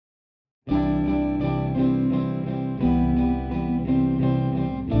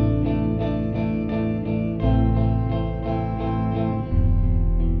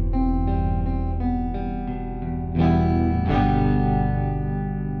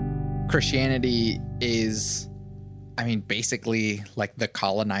Christianity is, I mean, basically like the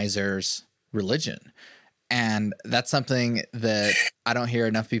colonizer's religion. And that's something that I don't hear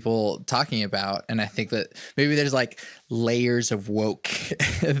enough people talking about. And I think that maybe there's like layers of woke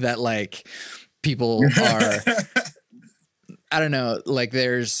that like people are, I don't know, like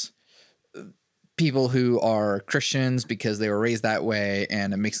there's people who are Christians because they were raised that way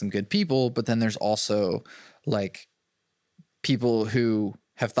and it makes them good people. But then there's also like people who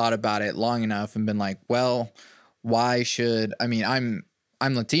have thought about it long enough and been like, well, why should, I mean, I'm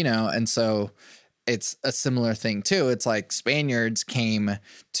Latino. And so it's a similar thing too. It's like Spaniards came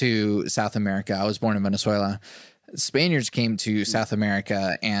to South America. I was born in Venezuela. Spaniards came to South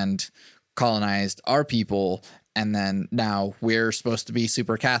America and colonized our people. And then now we're supposed to be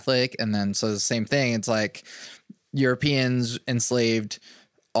super Catholic. And then so the same thing. It's like Europeans enslaved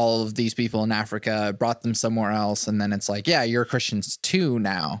all of these people in Africa, brought them somewhere else. And then it's like, yeah, you're Christians too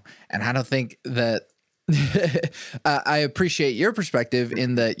now. And I don't think that I appreciate your perspective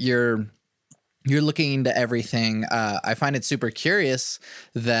in that you're looking into everything. I find it super curious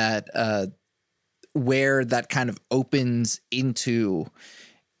that where that kind of opens into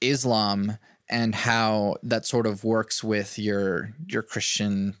Islam and how that sort of works with your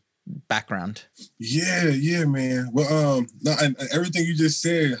Christian background. Yeah, man. Well, no, and everything you just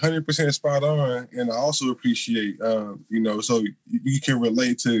said, 100% spot on. And I also appreciate, so you can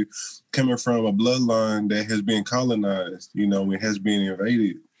relate to coming from a bloodline that has been colonized, and has been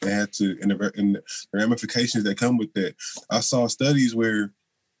invaded and had to, and the ramifications that come with that. I saw studies where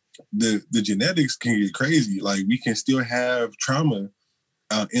the genetics can get crazy. Like we can still have trauma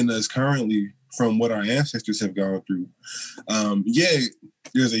in us currently from what our ancestors have gone through.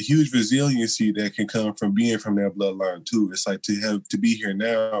 There's a huge resiliency that can come from being from that bloodline too. It's like to be here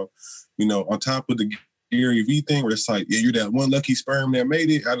now, on top of the Gary Vee thing where it's like, yeah, you're that one lucky sperm that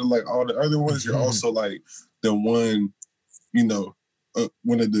made it out of like all the other ones. You're also like the one,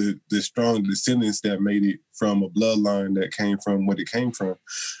 one of the strong descendants that made it from a bloodline that came from what it came from.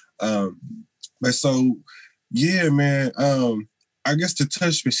 But so, yeah, man, I guess to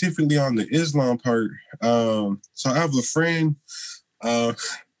touch specifically on the Islam part, so I have a friend,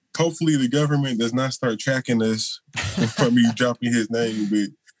 hopefully the government does not start tracking us from me dropping his name, but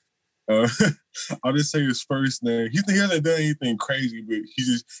I'll just say his first name. He hasn't done anything crazy, but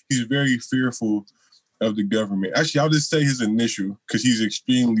he's very fearful of the government. Actually, I'll just say his initial because he's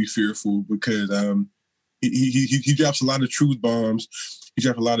extremely fearful because he drops a lot of truth bombs. He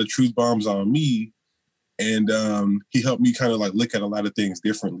dropped a lot of truth bombs on me. And he helped me kind of like look at a lot of things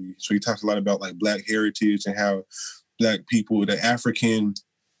differently. So he talks a lot about like Black heritage and how Black people, the African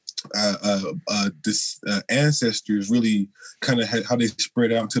ancestors really kind of how they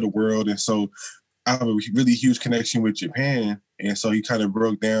spread out to the world. And so I have a really huge connection with Japan. And so he kind of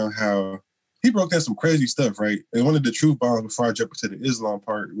broke down some crazy stuff, right? And one of the truth bombs before I jump into the Islam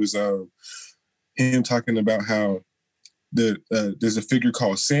part was him talking about how there's a figure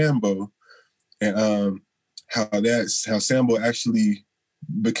called Sambo, and how Sambo actually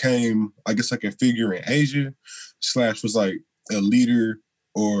became, I guess, like a figure in Asia, / was like a leader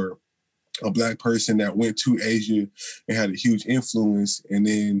or a Black person that went to Asia and had a huge influence, and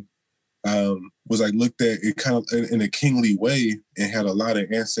then was like looked at it kind of in a kingly way and had a lot of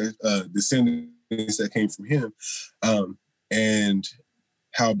descendants that came from him, and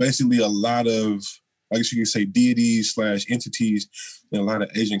how basically a lot of, I guess you can say, deities / entities in a lot of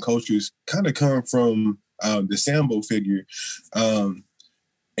Asian cultures kind of come from the Sambo figure. And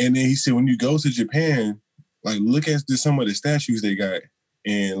then he said, when you go to Japan, like look at some of the statues they got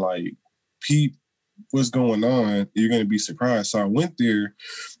and like peep what's going on. You're going to be surprised. So I went there.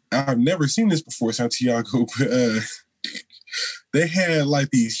 I've never seen this before, Santiago, but they had like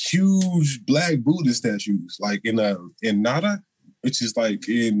these huge Black Buddha statues, like in Nara, which is like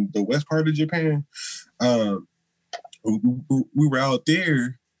in the west part of Japan. We were out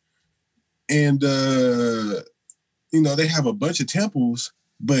there, and they have a bunch of temples,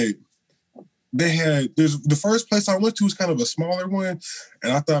 but there's the first place I went to was kind of a smaller one,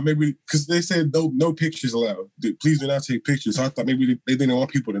 and I thought maybe because they said no pictures allowed, please do not take pictures. So I thought maybe they didn't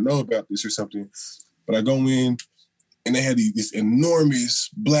want people to know about this or something. But I go in, and they had this enormous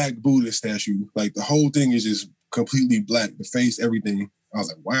Black Buddha statue. Like the whole thing is just completely Black, the face, everything. I was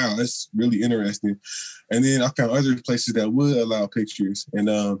like, wow, that's really interesting. And then I found other places that would allow pictures. And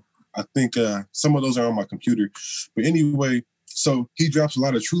I think some of those are on my computer. But anyway, so he drops a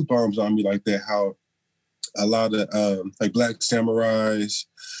lot of truth bombs on me like that, how a lot of like Black samurais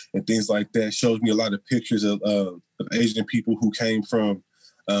and things like that, shows me a lot of pictures of Asian people who came from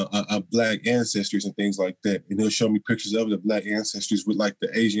black ancestors and things like that. And he'll show me pictures of the black ancestors with like the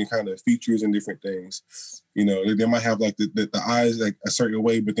Asian kind of features and different things. You know, they might have like the eyes like a certain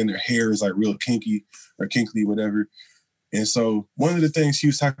way, but then their hair is like real kinky or kinkly, whatever. And so one of the things he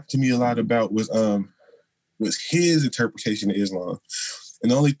was talking to me a lot about was his interpretation of Islam.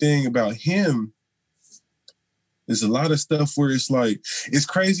 And the only thing about him is a lot of stuff where it's like, it's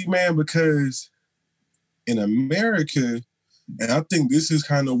crazy, man, because in America, and I think this is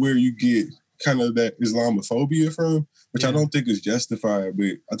kind of where you get kind of that Islamophobia from, which I don't think is justified,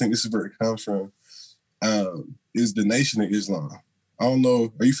 but I think this is where it comes from, is the Nation of Islam. I don't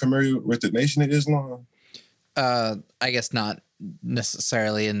know. Are you familiar with the Nation of Islam? I guess not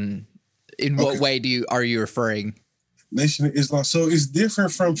necessarily. In what way are you referring? Nation of Islam. So it's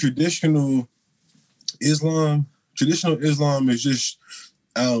different from traditional Islam. Traditional Islam is just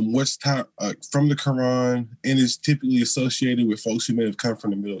what's taught from the Quran, and is typically associated with folks who may have come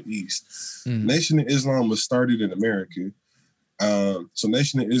from the Middle East. Nation of Islam was started in America. So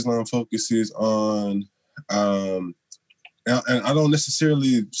Nation of Islam focuses on, and I don't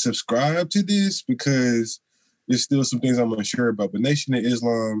necessarily subscribe to this because there's still some things I'm unsure about, but Nation of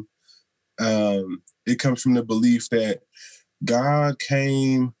Islam, it comes from the belief that God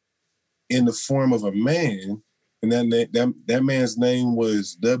came in the form of a man, and that man's name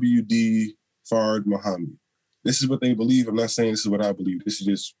was W.D. Fard Muhammad. This is what they believe. I'm not saying this is what I believe. This is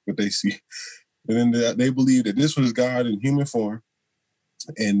just what they see. And then they believe that this was God in human form.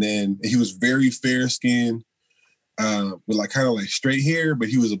 And then he was very fair-skinned, with like kind of like straight hair, but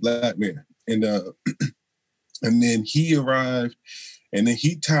he was a black man. And and then he arrived, and then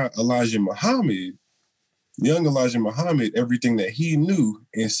he taught Elijah Muhammad, young Elijah Muhammad, everything that he knew,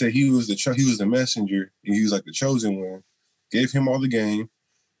 and said he was the messenger, and he was like the chosen one. Gave him all the game,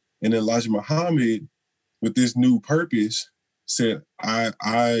 and then Elijah Muhammad, with this new purpose, said,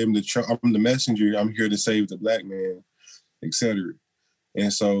 "I'm the messenger. I'm here to save the black man," etc.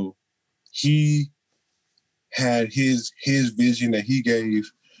 And so he had his vision that he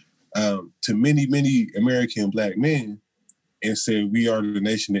gave to many American black men, and said, "We are the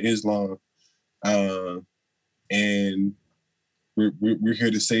Nation of Islam, and we're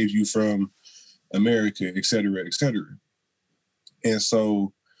here to save you from America," etc., etc. And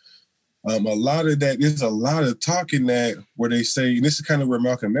so a lot of that, there's a lot of talking that where they say, and this is kind of where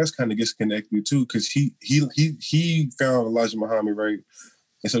Malcolm X kind of gets connected too, because he found Elijah Muhammad, right?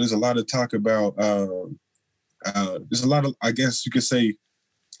 And so there's a lot of talk about there's a lot of, I guess you could say,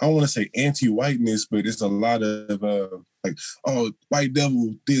 I don't want to say anti-whiteness, but it's a lot of like, oh, white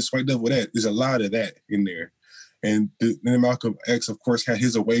devil this, white devil that. There's a lot of that in there. And then Malcolm X, of course, had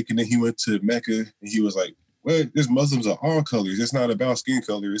his awakening. He went to Mecca, and he was like, well, there's Muslims of all colors. It's not about skin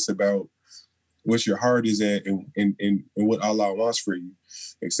color. It's about what your heart is at and what Allah wants for you,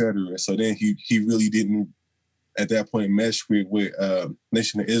 etc. So then he really didn't, at that point, mesh with what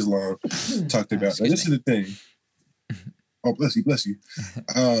Nation of Islam talked about. Now, this is the thing. Oh, bless you.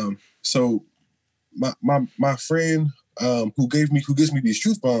 So my friend who gives me these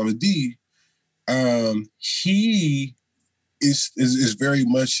truth bombs, D, he is very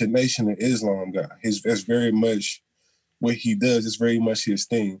much a Nation of Islam guy. That's very much what he does. It's very much his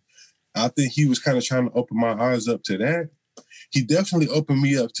thing. I think he was kind of trying to open my eyes up to that. He definitely opened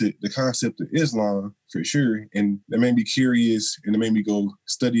me up to the concept of Islam for sure, and that made me curious, and it made me go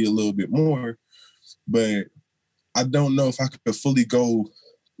study a little bit more. But I don't know if I could fully go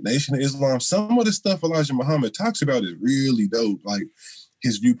Nation of Islam. Some of the stuff Elijah Muhammad talks about is really dope, like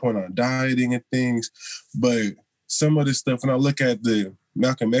his viewpoint on dieting and things. But some of this stuff, when I look at the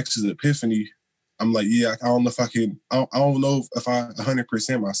Malcolm X's epiphany, I'm like, yeah, I don't know if I can, I don't know if I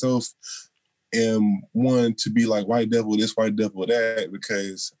 100% myself am one to be like white devil this, white devil that,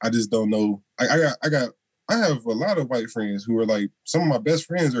 because I just don't know. I have a lot of white friends who are like, some of my best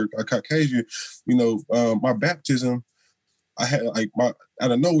friends are Caucasian. You know, my baptism, I had like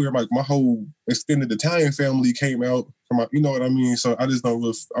out of nowhere, like my whole extended Italian family came out from my, you know what I mean? So I just I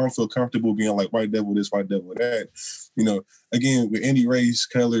don't feel comfortable being like white devil this, white devil that. You know, again, with any race,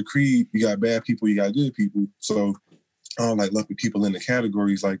 color, creed, you got bad people, you got good people. So I don't like lumping people into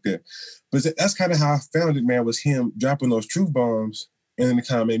categories like that. But that's kind of how I found it, man, was him dropping those truth bombs. And then it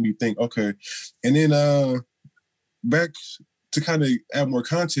kind of made me think, okay. And then back to kind of add more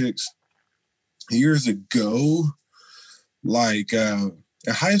context, years ago, like in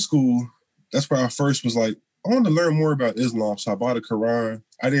high school, that's where I first was like, I want to learn more about Islam. So I bought a Quran.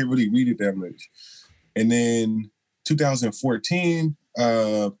 I didn't really read it that much. And then 2014,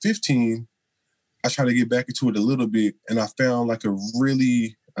 15, I tried to get back into it a little bit, and I found like a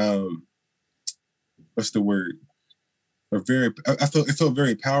really, what's the word? I felt it felt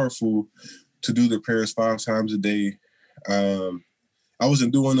very powerful to do the prayers 5 times a day. I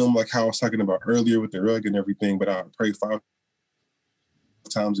wasn't doing them like how I was talking about earlier with the rug and everything, but I pray 5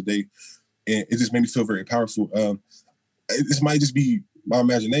 times a day, and it just made me feel very powerful. This might just be my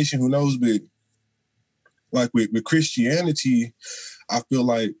imagination, who knows? But like with Christianity, I feel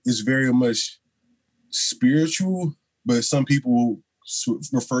like it's very much spiritual, but some people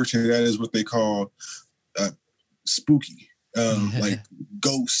refer to that as what they call spooky, like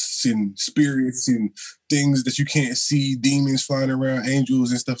ghosts and spirits and things that you can't see, demons flying around,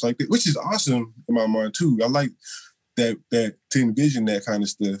 angels and stuff like that, which is awesome in my mind too. I like that to envision that kind of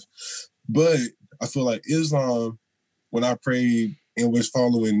stuff. But I feel like Islam, when I prayed and was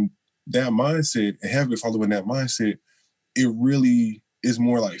following that mindset and have been following that mindset, it really is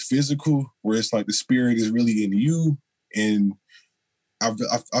more like physical, where it's like the spirit is really in you. And I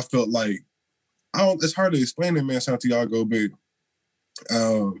felt like, it's hard to explain it, man, Santiago, but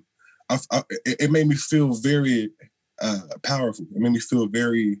it made me feel very powerful. It made me feel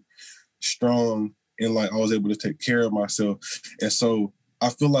very strong, and like I was able to take care of myself. And so I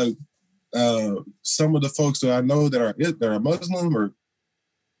feel like some of the folks that I know that are Muslim or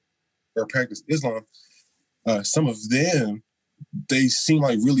practice Islam, some of them, they seem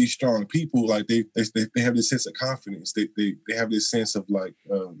like really strong people. Like they have this sense of confidence. They have this sense of like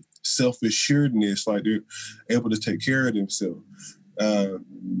self-assuredness, like they're able to take care of themselves.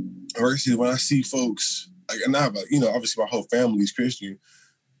 Versus when I see folks, like, and obviously my whole family is Christian,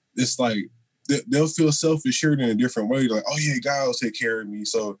 it's like they'll feel self-assured in a different way. Like, oh yeah, God will take care of me.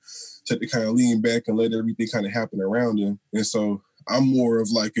 So they kind of lean back and let everything kind of happen around them. And so I'm more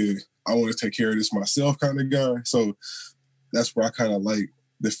of like I want to take care of this myself kind of guy. So that's where I kind of like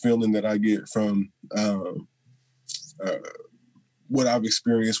the feeling that I get from what I've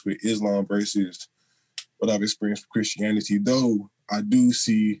experienced with Islam versus what I've experienced with Christianity, though I do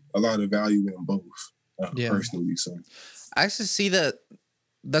see a lot of value in both personally. So I actually see that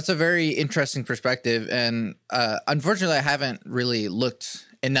that's a very interesting perspective. And unfortunately, I haven't really looked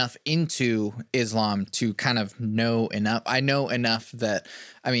enough into Islam to kind of know enough. I know enough that,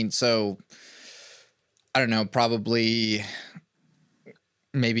 so I don't know, probably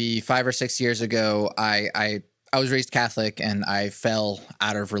maybe 5 or 6 years ago, I was raised Catholic and I fell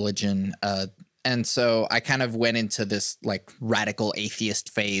out of religion. And so I kind of went into this like radical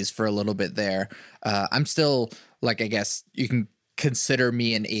atheist phase for a little bit there. I'm still like, I guess you can consider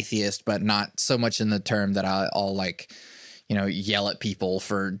me an atheist, but not so much in the term that I'll like, yell at people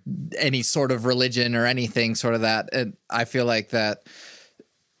for any sort of religion or anything sort of that. And I feel like that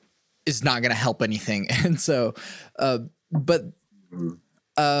is not going to help anything. And so, I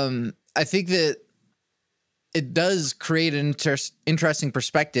think that it does create an interesting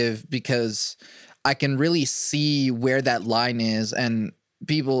perspective, because I can really see where that line is. And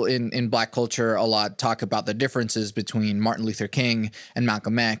people in Black culture a lot talk about the differences between Martin Luther King and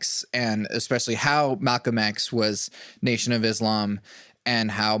Malcolm X, and especially how Malcolm X was Nation of Islam and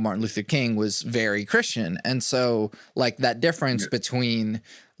how Martin Luther King was very Christian. And so like that difference between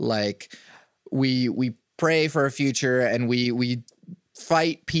like we pray for a future and we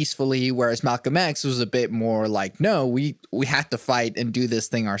fight peacefully, whereas Malcolm X was a bit more like, no, we have to fight and do this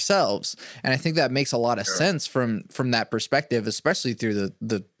thing ourselves. And I think that makes a lot of sense from that perspective, especially through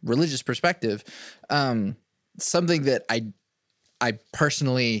the religious perspective. Something that I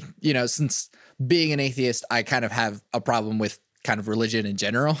personally, since being an atheist, I kind of have a problem with kind of religion in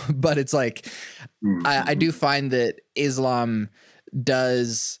general, but it's like, I do find that Islam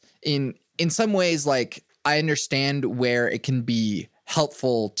does in some ways, like I understand where it can be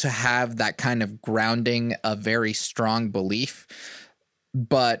helpful to have that kind of grounding, a very strong belief,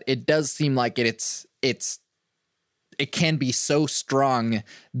 but it does seem like it can be so strong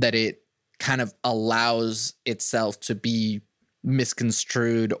that it kind of allows itself to be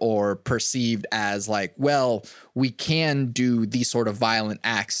misconstrued or perceived as like, well, we can do these sort of violent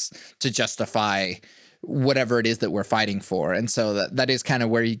acts to justify whatever it is that we're fighting for. And so that is kind of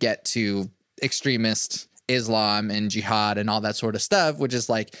where you get to extremist Islam and jihad and all that sort of stuff, which is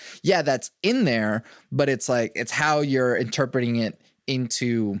like, yeah, that's in there, but it's like, it's how you're interpreting it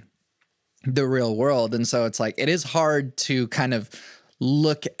into the real world. And so it's like, it is hard to kind of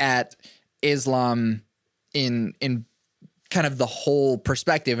look at Islam in kind of the whole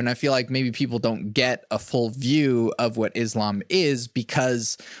perspective. And I feel like maybe people don't get a full view of what Islam is,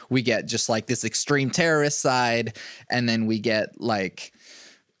 because we get just like this extreme terrorist side, and then we get like,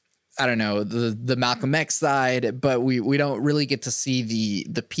 I don't know, the Malcolm X side, but we don't really get to see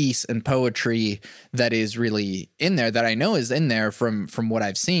the peace and poetry that is really in there, that I know is in there from what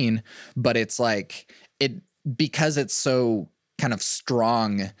I've seen. But it's like, because it's so kind of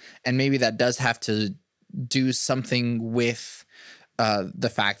strong, and maybe that does have to do something with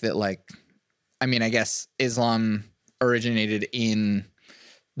the fact that, like, I mean, I guess Islam originated in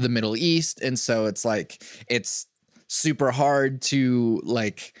the Middle East, and so it's like it's super hard to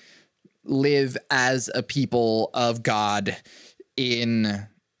like live as a people of God in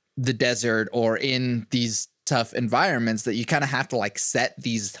the desert or in these tough environments, that you kind of have to like set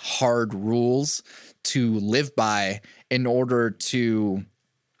these hard rules to live by in order to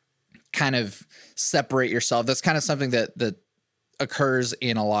kind of separate yourself. That's kind of something that occurs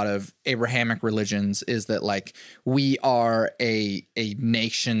in a lot of Abrahamic religions, is that like we are a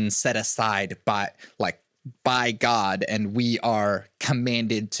nation set aside by God, and we are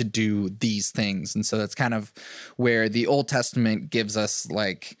commanded to do these things. And so that's kind of where the Old Testament gives us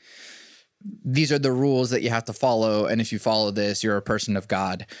like, these are the rules that you have to follow, and if you follow this, you're a person of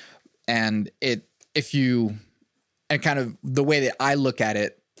God. And kind of the way that I look at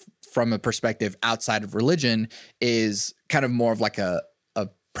it from a perspective outside of religion is kind of more of like a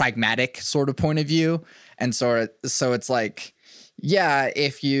pragmatic sort of point of view. And so it's like, yeah,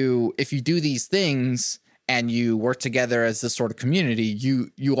 if you do these things and you work together as this sort of community,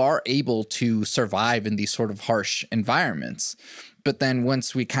 you are able to survive in these sort of harsh environments. But then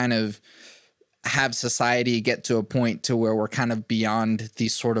once we kind of have society get to a point to where we're kind of beyond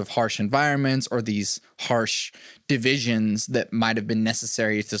these sort of harsh environments or these harsh divisions that might have been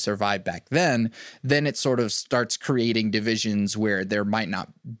necessary to survive back then it sort of starts creating divisions where there might not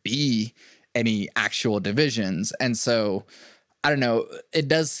be any actual divisions. And so, I don't know, it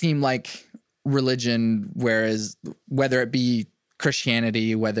does seem like religion, whereas whether it be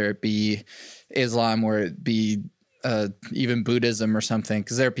Christianity, whether it be Islam, or it be even Buddhism or something,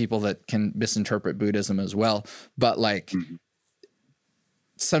 because there are people that can misinterpret Buddhism as well. But like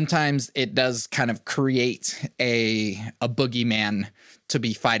sometimes it does kind of create a boogeyman to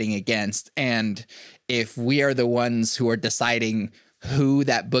be fighting against. And if we are the ones who are deciding who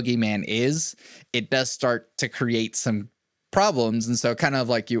that boogeyman is, it does start to create some problems. And so kind of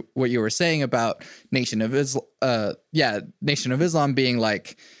like what you were saying about Nation of Islam being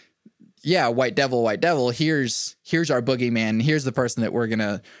like, yeah, white devil, here's our boogeyman, here's the person that we're going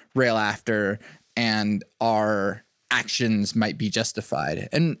to rail after, and our actions might be justified.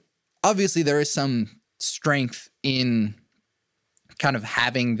 And obviously there is some strength in kind of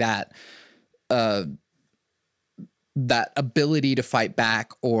having that ability to fight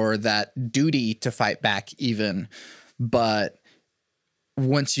back, or that duty to fight back even. But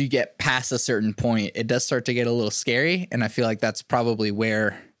once you get past a certain point, it does start to get a little scary. And I feel like that's probably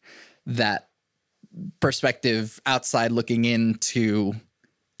where that perspective outside looking into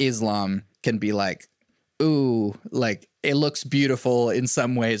Islam can be like, ooh, like it looks beautiful in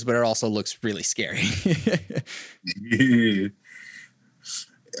some ways, but it also looks really scary. Yeah,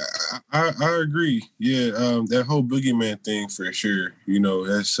 I agree. Yeah, that whole boogeyman thing for sure. You know,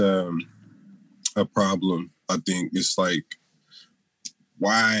 that's a problem. I think it's like,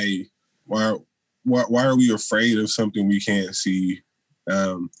 why are we afraid of something we can't see?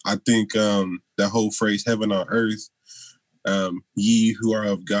 I think that whole phrase "heaven on earth," ye who are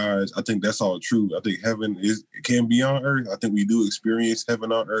of God, I think that's all true. I think heaven can be on earth. I think we do experience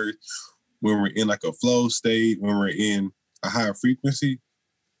heaven on earth when we're in like a flow state, when we're in a higher frequency.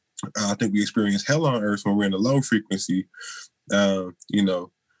 I think we experience hell on earth when we're in a low frequency. You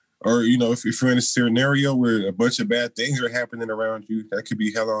know, or you know, if you're in a scenario where a bunch of bad things are happening around you, that could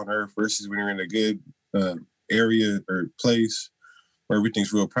be hell on earth. Versus when you're in a good area or place where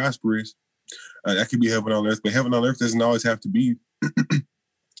everything's real prosperous, that could be heaven on earth. But heaven on earth doesn't always have to be. You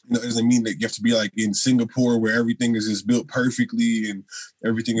know, it doesn't mean that you have to be like in Singapore where everything is just built perfectly and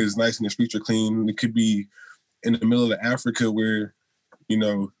everything is nice and the streets are clean. It could be in the middle of Africa where, you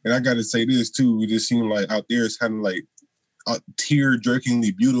know, and I got to say this too, it just seemed like out there it's kind of like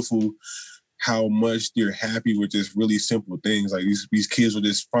tear-jerkingly beautiful how much they're happy with just really simple things. Like these kids will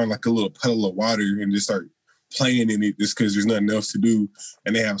just find like a little puddle of water and just start playing in it just because there's nothing else to do.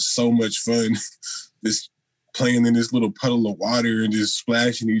 And they have so much fun just playing in this little puddle of water and just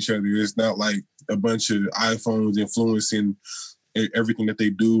splashing each other. It's not like a bunch of iPhones influencing everything that they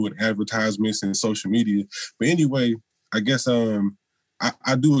do and advertisements and social media. But anyway, I guess I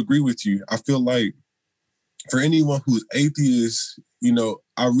do agree with you. I feel like for anyone who's atheist, you know,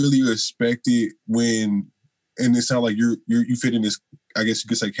 I really respect it when, and it sounds like you fit in this, I guess you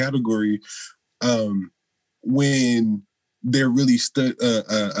could say, category, when they're really studied,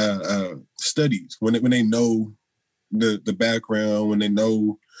 when they know the background, when they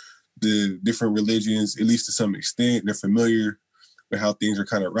know the different religions, at least to some extent, they're familiar with how things are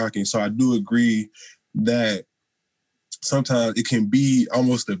kind of rocking. So I do agree that sometimes it can be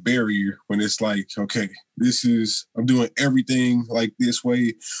almost a barrier when it's like, okay, I'm doing everything like this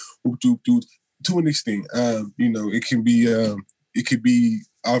way, to an extent. It could be,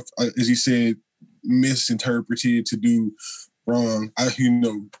 as you said, misinterpreted to do wrong.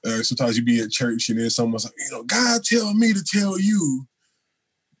 Sometimes you be at church and then someone's like, God tell me to tell you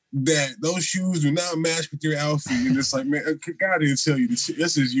that those shoes do not match with your outfit. And it's like, man, God didn't tell you this.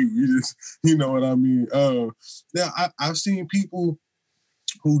 This is you. You just, you know what I mean? Now, I've seen people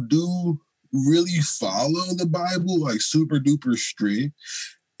who do really follow the Bible, like super duper strict,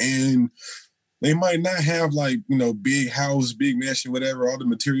 and they might not have like, big house, big mansion, whatever, all the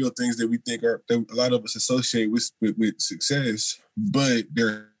material things that we think that a lot of us associate with success, but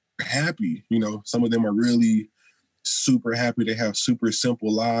they're happy. Some of them are really super happy. They have super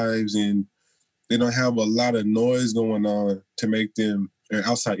simple lives and they don't have a lot of noise going on to make them, or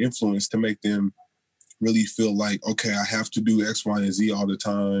outside influence to make them really feel like, okay, I have to do X, Y, and Z all the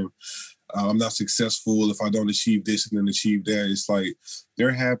time. I'm not successful if I don't achieve this and then achieve that. It's like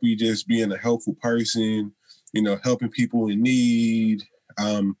they're happy just being a helpful person, helping people in need,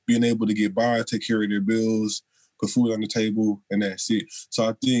 being able to get by, take care of their bills, put food on the table, and that's it. So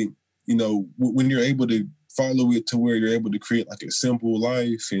I think, when you're able to follow it to where you're able to create like a simple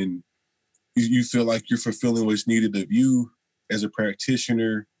life and you feel like you're fulfilling what's needed of you as a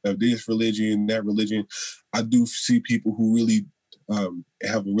practitioner of this religion, that religion, I do see people who really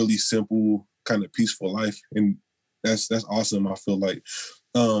have a really simple kind of peaceful life. And that's awesome. I feel like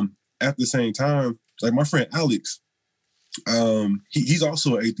at the same time, like my friend Alex, he's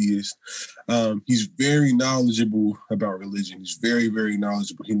also an atheist. He's very knowledgeable about religion. He's very, very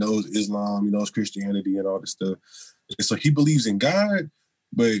knowledgeable. He knows Islam, he knows Christianity and all this stuff. And so he believes in God,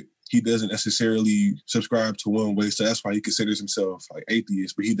 but he doesn't necessarily subscribe to one way. So that's why he considers himself like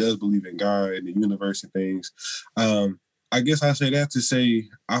atheist, but he does believe in God and the universe and things. I guess I say that to say,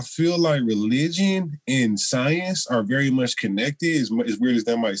 I feel like religion and science are very much connected, as weird as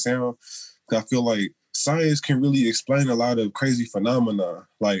that might sound. I feel like science can really explain a lot of crazy phenomena.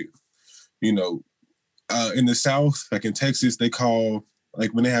 Like, in the South, like in Texas, they call,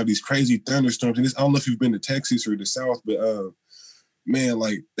 like when they have these crazy thunderstorms, and I don't know if you've been to Texas or the South, but man,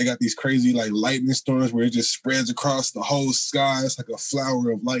 like they got these crazy like lightning storms where it just spreads across the whole sky. It's like a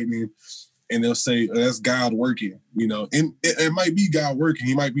flower of lightning. And they'll say, oh, that's God working, and it might be God working.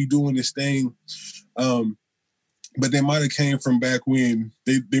 He might be doing this thing. But they might have came from back when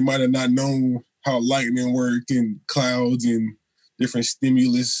they might have not known how lightning worked and clouds and different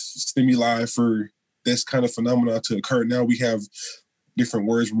stimuli for this kind of phenomena to occur. Now we have different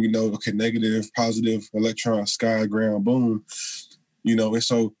words when we know, okay, negative, positive, electron, sky, ground, boom, and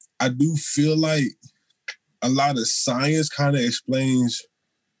so I do feel like a lot of science kind of explains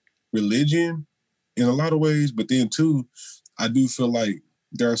religion in a lot of ways, but then too, I do feel like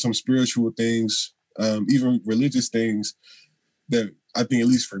there are some spiritual things, even religious things that I think, at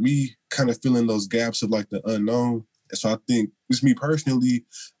least for me, kind of fill in those gaps of like the unknown. And so I think, just me personally,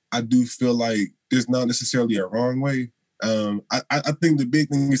 I do feel like there's not necessarily a wrong way. I think the big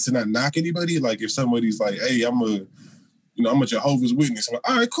thing is to not knock anybody. Like if somebody's like, hey, I'm a Jehovah's Witness. I'm like,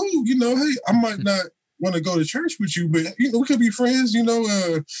 all right, cool. Hey, I might not want to go to church with you, but we could be friends,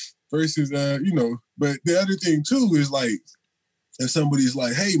 versus but the other thing too is like if somebody's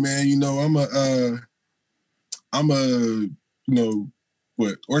like, hey man, I'm a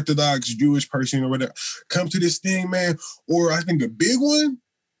Orthodox Jewish person or whatever, come to this thing, man. Or I think a big one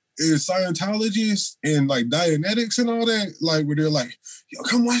is Scientologists and like Dianetics and all that, like where they're like, yo,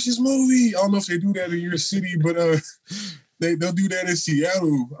 come watch this movie. I don't know if they do that in your city, but they'll do that in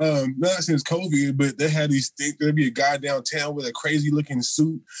Seattle. Not since COVID, but they had these things. There'd be a guy downtown with a crazy looking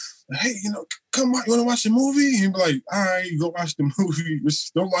suit. Hey, come on, you want to watch the movie? And be like, all right, go watch the movie.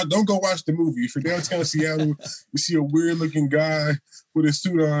 Don't go watch the movie. If you're downtown Seattle, you see a weird looking guy with a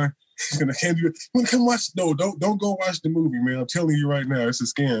suit on, and I can't do it. You want to come watch? No, don't go watch the movie, man. I'm telling you right now, it's a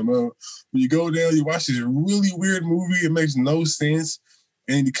scam. When you go down, you watch this really weird movie. It makes no sense.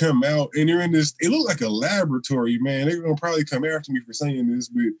 And you come out and you're in this, it looked like a laboratory, man. They're gonna probably come after me for saying this,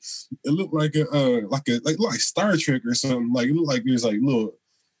 but it looked like like Star Trek or something. Like it looked like there's like little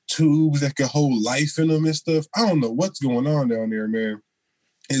tubes that could hold life in them and stuff. I don't know what's going on down there, man.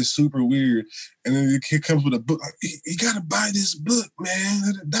 It's super weird. And then the kid comes with a book. Like, you gotta buy this book, man.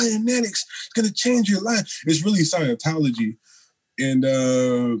 The Dianetics, it's gonna change your life. It's really Scientology. And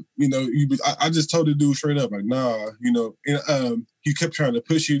I just told the dude straight up, like, nah, and he kept trying to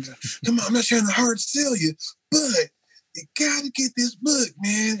push you. Come on, I'm not trying to hard sell you, but you gotta get this book,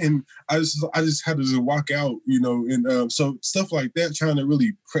 man. And I just had to just walk out, and so stuff like that, trying to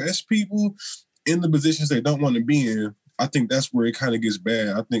really press people, in the positions they don't want to be in, I think that's where it kind of gets bad.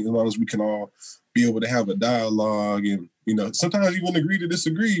 I think as long as we can all be able to have a dialogue, and sometimes you wouldn't agree to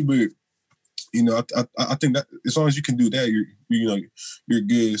disagree, but I think that as long as you can do that, you're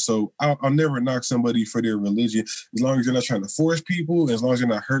good. So I'll never knock somebody for their religion as long as you're not trying to force people, and as long as you're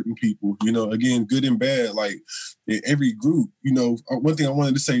not hurting people. Again, good and bad. Like in every group, one thing I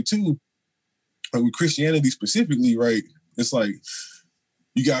wanted to say too, like with Christianity specifically, right? It's like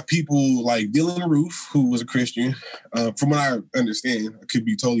you got people like Dylan Roof, who was a Christian. From what I understand, I could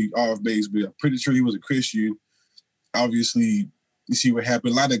be totally off base, but I'm pretty sure he was a Christian. Obviously, you see what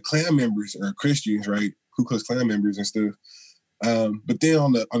happened. A lot of Klan members are Christians, right? Ku Klux Klan members and stuff. But then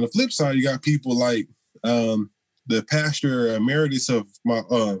on the flip side, you got people like the pastor emeritus of my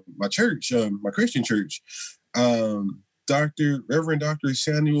church, my Christian church, Reverend Dr.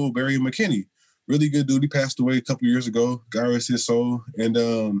 Samuel Barry McKinney. Really good dude. He passed away a couple years ago. God rest his soul. And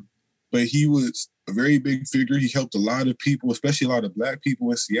but he was a very big figure. He helped a lot of people, especially a lot of Black people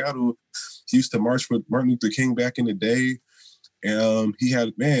in Seattle. He used to march with Martin Luther King back in the day. And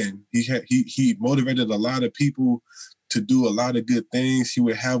he motivated a lot of people to do a lot of good things. He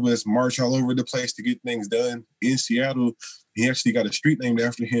would have us march all over the place to get things done in Seattle. He actually got a street named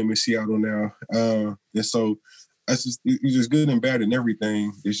after him in Seattle now. And so it's just good and bad and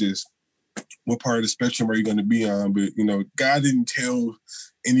everything. It's just what part of the spectrum are you going to be on? But, God didn't tell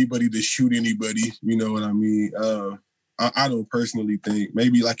anybody to shoot anybody. You know what I mean? I don't personally think,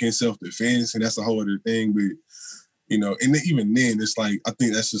 maybe like in self-defense, and that's a whole other thing. But, and even then, it's like, I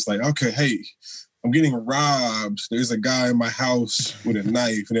think that's just like, okay, hey, I'm getting robbed. There's a guy in my house with a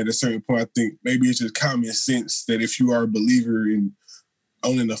knife. And at a certain point, I think maybe it's just common sense that if you are a believer in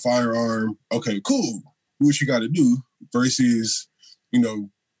owning a firearm, okay, cool. Do what you got to do versus,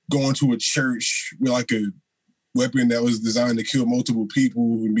 going to a church with like a weapon that was designed to kill multiple people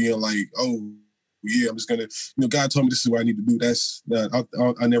and being like, oh, yeah, I'm just going to, God told me this is what I need to do.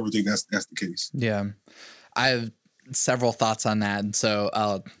 I never think that's the case. Yeah. I have several thoughts on that. And so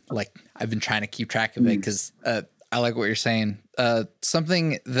I've been trying to keep track of it because I like what you're saying.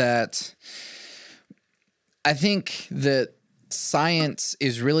 Something that I think that science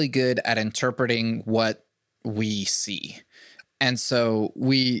is really good at interpreting what we see. And so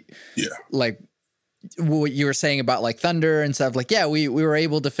like what you were saying about like thunder and stuff, like, yeah, we were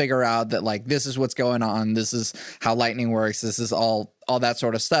able to figure out that like, this is what's going on. This is how lightning works. This is all that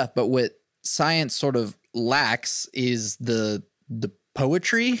sort of stuff. But what science sort of lacks is the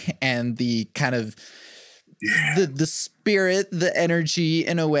poetry and the kind of the spirit, the energy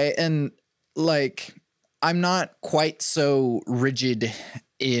in a way. And like, I'm not quite so rigid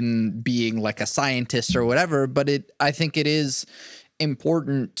in being like a scientist or whatever, but I think it is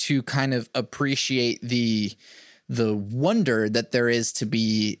important to kind of appreciate the wonder that there is to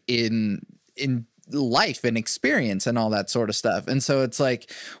be in life and experience and all that sort of stuff. And so it's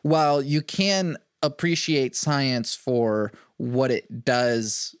like, while you can appreciate science for what it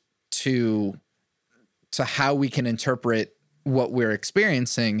does to how we can interpret what we're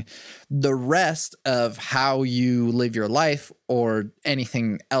experiencing, the rest of how you live your life or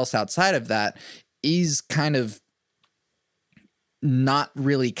anything else outside of that is kind of not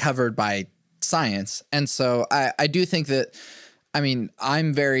really covered by science. And so I do think that, I mean,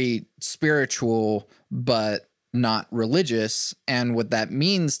 I'm very spiritual, but not religious. And what that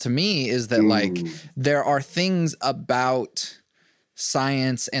means to me is that like, there are things about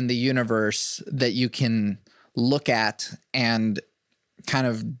science and the universe that you can look at and kind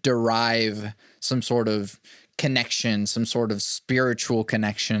of derive some sort of connection, some sort of spiritual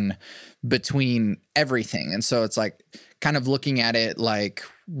connection between everything. And so it's like kind of looking at it like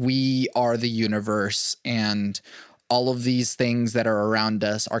we are the universe and all of these things that are around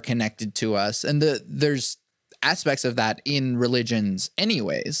us are connected to us. And there's aspects of that in religions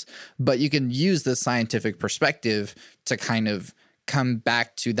anyways, but you can use the scientific perspective to kind of come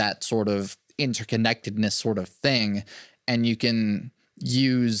back to that sort of interconnectedness sort of thing. And you can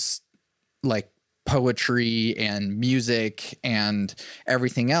use like poetry and music and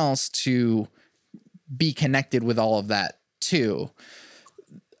everything else to be connected with all of that too.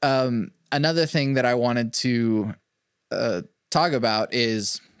 Another thing that I wanted to talk about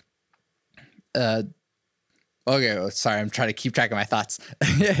is okay, sorry, I'm trying to keep track of my thoughts.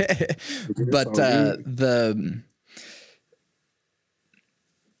 But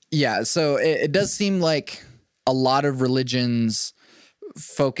so it does seem like a lot of religions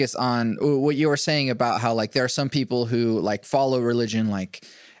focus on what you were saying about how like there are some people who like follow religion like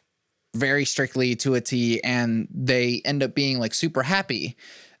very strictly to a T, and they end up being like super happy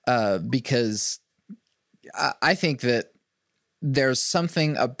because I think that there's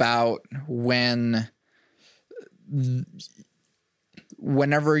something about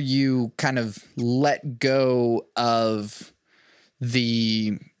whenever you kind of let go of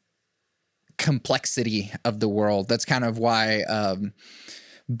the complexity of the world. That's kind of why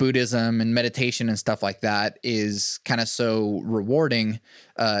Buddhism and meditation and stuff like that is kind of so rewarding,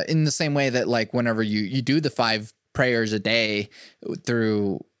 in the same way that like whenever you do the 5 prayers a day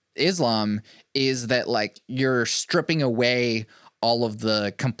through Islam, is that like you're stripping away all of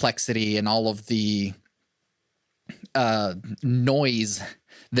the complexity and all of the noise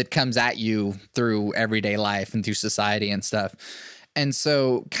that comes at you through everyday life and through society and stuff. And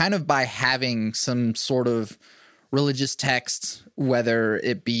so kind of by having some sort of religious texts, whether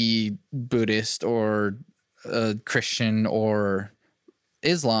it be Buddhist or Christian or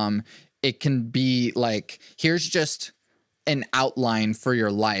Islam, it can be like, here's just an outline for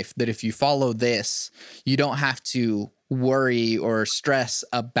your life that if you follow this, you don't have to worry or stress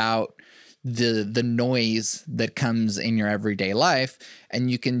about the noise that comes in your everyday life,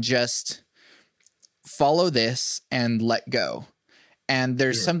 and you can just follow this and let go. And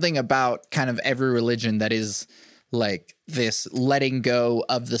there's something about kind of every religion that is like this letting go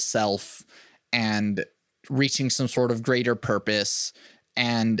of the self and reaching some sort of greater purpose,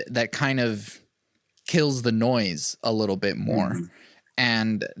 and that kind of kills the noise a little bit more.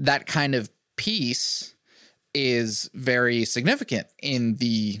 And that kind of peace is very significant in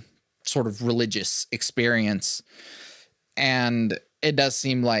the sort of religious experience. And it does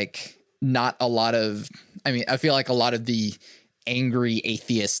seem like not a lot of, I mean, I feel like a lot of the angry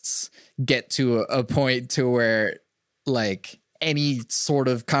atheists get to a point to where like any sort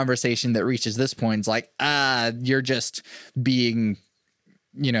of conversation that reaches this point is like, you're just being,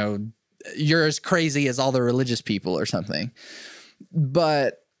 you know, you're as crazy as all the religious people or something.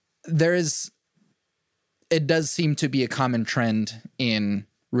 But it does seem to be a common trend in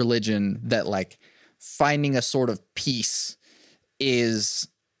religion that like finding a sort of peace is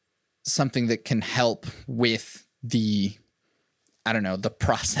something that can help with the, I don't know, the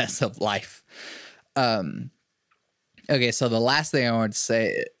process of life. Okay, so the last thing I want to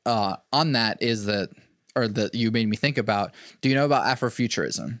say on that is that you made me think about, do you know about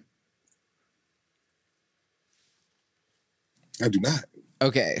Afrofuturism? I do not.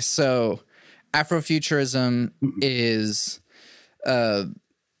 Okay, so Afrofuturism is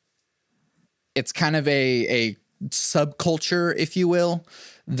it's kind of a subculture, if you will,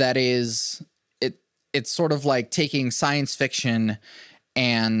 that is it's sort of like taking science fiction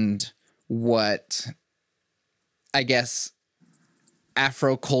and what I guess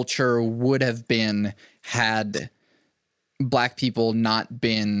Afro culture would have been had Black people not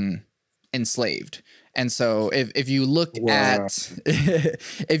been enslaved. And so if you look at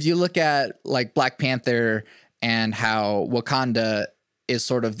if you look at like Black Panther and how Wakanda is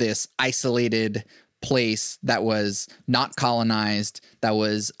sort of this isolated place that was not colonized, that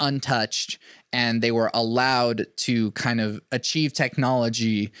was untouched, and they were allowed to kind of achieve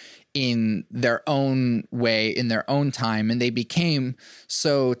technology in their own way, in their own time. And they became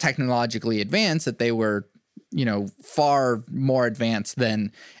so technologically advanced that they were, you know, far more advanced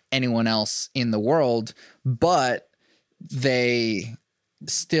than anyone else in the world, but they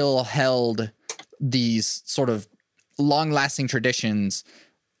still held these sort of long-lasting traditions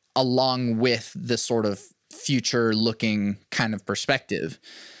along with the sort of future-looking kind of perspective.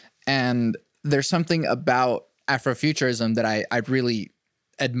 And there's something about Afrofuturism that I really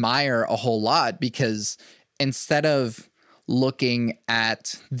admire a whole lot, because instead of looking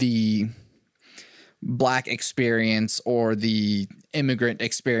at the Black experience or the immigrant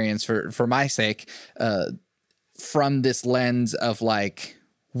experience for my sake, from this lens of like,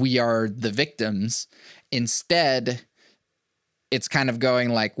 we are the victims, instead it's kind of going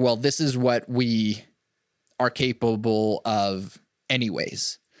like, well, this is what we are capable of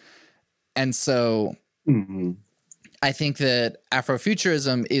anyways. And so I think that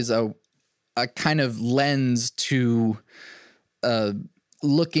Afrofuturism is a kind of lens to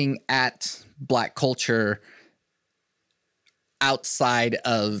looking at Black culture outside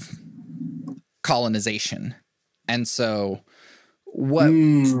of colonization. And so what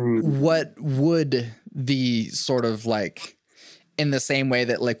would the sort of like, in the same way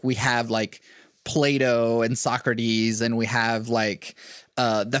that like we have like Plato and Socrates, and we have like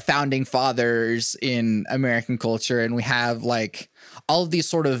the founding fathers in American culture, and we have like all of these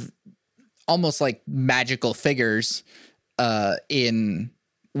sort of almost like magical figures in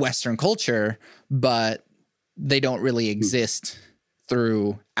Western culture, but they don't really exist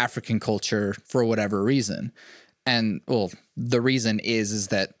through African culture for whatever reason. And well, the reason is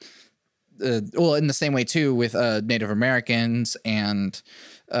that well, in the same way too with Native Americans and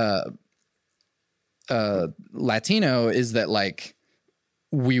Latino, is that like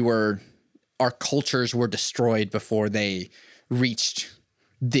our cultures were destroyed before they reached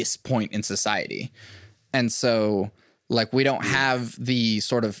this point in society. And so like we don't have the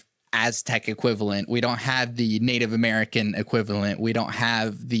sort of Aztec equivalent. We don't have the Native American equivalent. We don't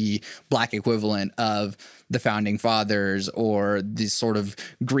have the Black equivalent of the founding fathers or the sort of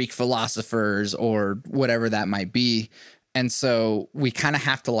Greek philosophers or whatever that might be. And so we kind of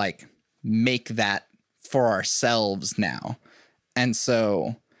have to like make that for ourselves now. And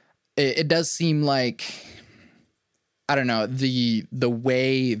so it does seem like, I don't know, the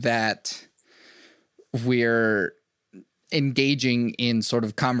way that we're engaging in sort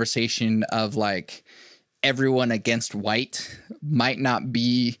of conversation of like everyone against white might not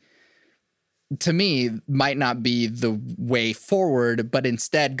be the way forward, but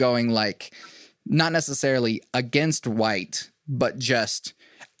instead going like not necessarily against white, but just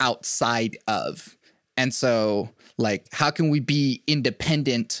outside of. And so like, how can we be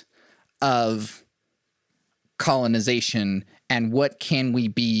independent of colonization, and what can we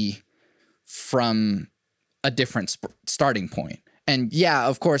be from a different starting point? And yeah,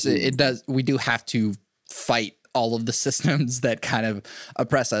 of course it does. We do have to fight all of the systems that kind of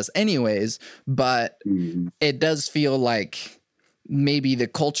oppress us anyways, but it does feel like maybe the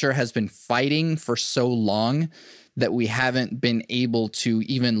culture has been fighting for so long that we haven't been able to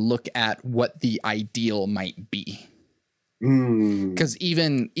even look at what the ideal might be. Because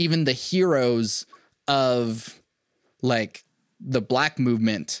even the heroes of like the Black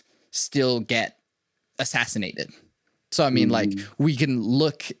movement still get assassinated. So I mean, like we can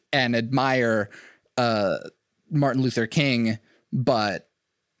look and admire Martin Luther King, but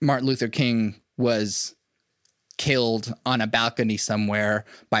Martin Luther King was killed on a balcony somewhere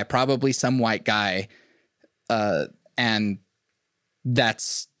by probably some white guy, and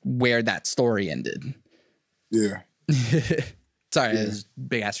that's where that story ended. Yeah. Sorry, it was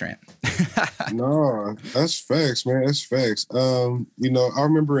big ass rant. No, that's facts, man. That's facts. You know, I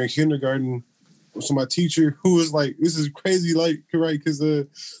remember in kindergarten, so my teacher, who was like, this is crazy, like, right? Because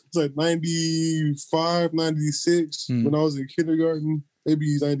it's like 95, 96 when I was in kindergarten,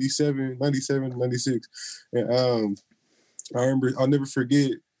 maybe 97, 96. And I remember, I'll never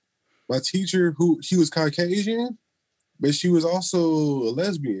forget, my teacher, she was Caucasian, but she was also a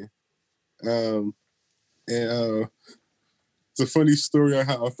lesbian. It's a funny story on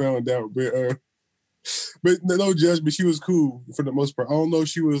how I found out, but no judgment. She was cool for the most part. I don't know if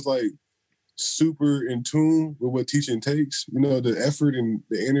she was like super in tune with what teaching takes, you know, the effort and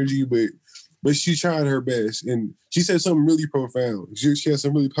the energy, but she tried her best, and she said something really profound. She had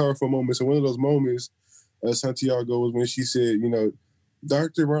some really powerful moments, and one of those moments, Santiago, was when she said, you know,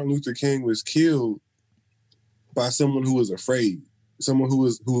 Dr. Martin Luther King was killed by someone who was afraid, someone who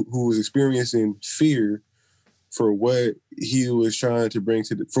was experiencing fear for what he was trying to bring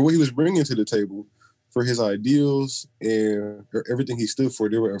for what he was bringing to the table, for his ideals and everything he stood for.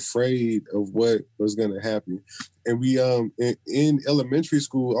 They were afraid of what was going to happen. And we, in elementary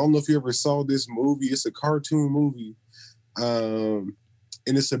school, I don't know if you ever saw this movie. It's a cartoon movie. And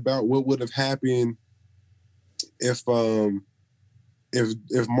it's about what would have happened if Martin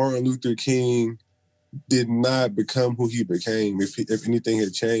Luther King did not become who he became, if anything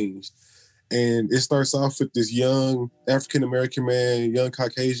had changed. And it starts off with this young African-American man, young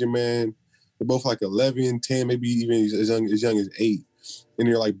Caucasian man. They're both like 11, 10, maybe even as young as 8. And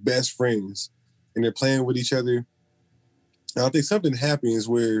they're like best friends. And they're playing with each other. And I think something happens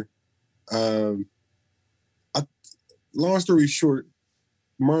where, long story short,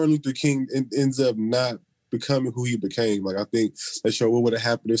 Martin Luther King ends up not becoming who he became. Like, I think that show what would have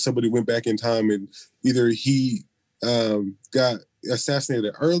happened if somebody went back in time and either he got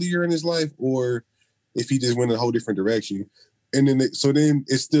assassinated earlier in his life, or if he just went in a whole different direction. And then then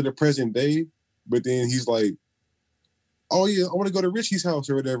it's still the present day, but then he's like, oh yeah, I want to go to Richie's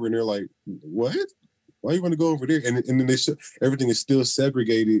house or whatever. And they're like, what? Why you want to go over there? And then everything is still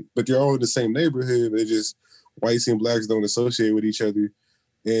segregated, but they're all in the same neighborhood. They're just whites and blacks don't associate with each other.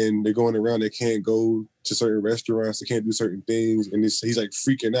 And they're going around, they can't go to certain restaurants, they can't do certain things. And he's like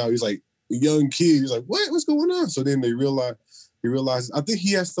freaking out. He's like a young kid. He's like, what's going on? So then he realizes, I think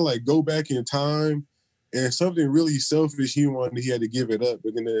he has to like go back in time, and something really selfish he had to give it up,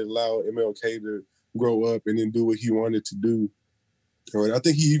 but then it allowed MLK to grow up and then do what he wanted to do. Or I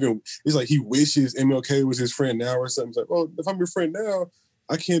think it's like he wishes MLK was his friend now or something. It's like, well, if I'm your friend now,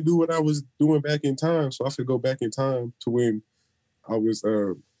 I can't do what I was doing back in time. So I should go back in time to when I was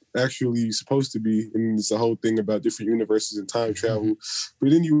actually supposed to be. And it's a whole thing about different universes and time travel. But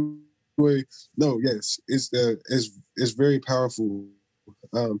then Anyway, no, yes, it's very powerful.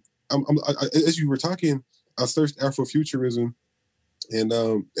 As you were talking, I searched Afrofuturism, and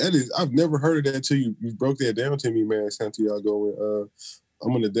that is, I've never heard of that until you broke that down to me, man, Santiago. And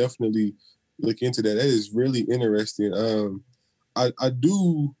I'm gonna definitely look into that. That is really interesting. I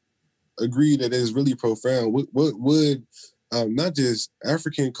do agree that it is really profound. What would not just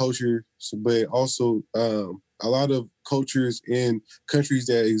African culture, but also a lot of cultures in countries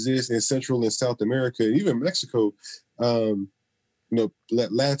that exist in Central and South America, even Mexico,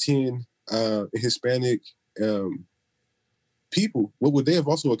 Latin, Hispanic people, what would they have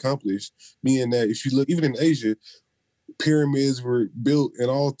also accomplished? Meaning that if you look, even in Asia, pyramids were built in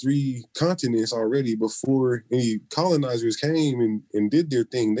all three continents already before any colonizers came and did their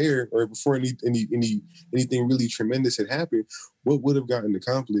thing there, or before anything really tremendous had happened. What would have gotten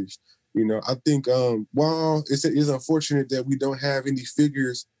accomplished? I think while it's unfortunate that we don't have any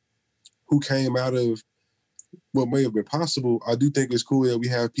figures who came out of what may have been possible, I do think it's cool that we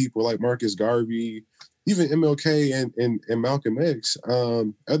have people like Marcus Garvey, even MLK and Malcolm X,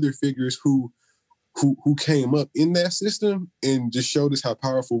 other figures who came up in that system and just showed us how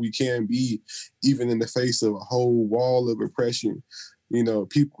powerful we can be, even in the face of a whole wall of oppression.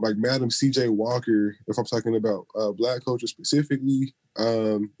 People like Madam C.J. Walker, if I'm talking about Black culture specifically,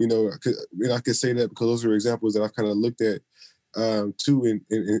 I could say that because those are examples that I've kind of looked at too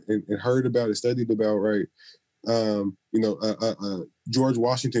and heard about and studied about, right? George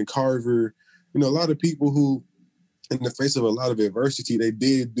Washington Carver, a lot of people who, in the face of a lot of adversity, they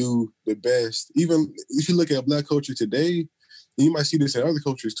did do the best. Even if you look at Black culture today, and you might see this in other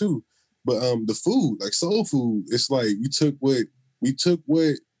cultures too, but the food, like soul food, it's like we took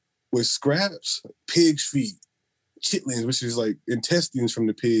what was scraps, pig's feet, chitlins, which is like intestines from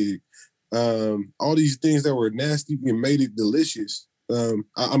the pig, all these things that were nasty and made it delicious. I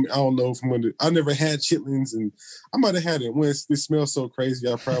don't know I never had chitlins, and I might have had it once. It smells so crazy,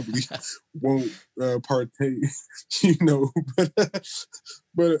 I probably won't partake,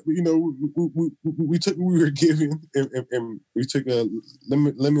 but we were given, and we took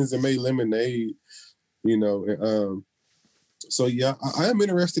lemons and made lemonade, so yeah, I am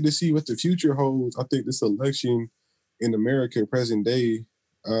interested to see what the future holds. I think this election in America, present day,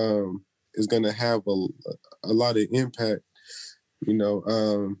 is going to have a lot of impact.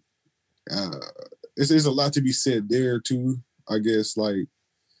 There's a lot to be said there too. I guess like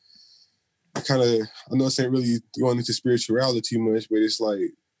I know it's ain't really going into spirituality much, but it's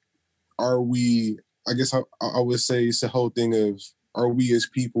like, are we? I guess I would say it's the whole thing of, are we as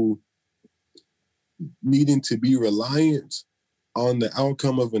people needing to be reliant on the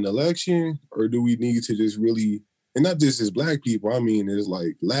outcome of an election, or do we need to just really, and not just as Black people, I mean, it's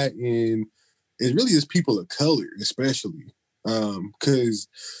like Latin, it really is people of color, especially. Because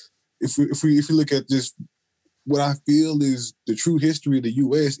if we look at just what I feel is the true history of the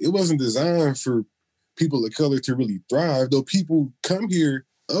U.S., it wasn't designed for people of color to really thrive. Though people come here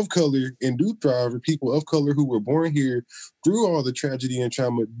of color and do thrive, or people of color who were born here through all the tragedy and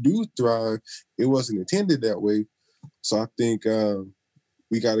trauma do thrive, it wasn't intended that way. So I think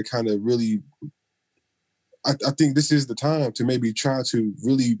we got to kind of really, I think this is the time to maybe try to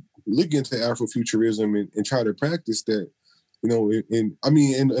really look into Afrofuturism and try to practice that. In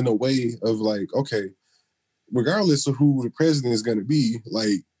a way of like, okay, regardless of who the president is going to be,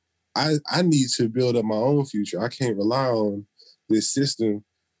 like, I need to build up my own future. I can't rely on this system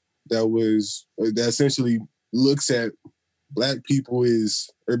that essentially looks at Black people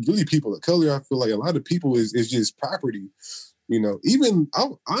or really people of color. I feel like a lot of people is just property. Even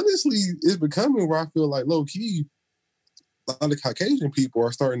honestly, it's becoming where I feel like low key, a lot of Caucasian people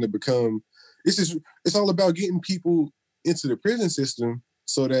are starting to become. It's all about getting people into the prison system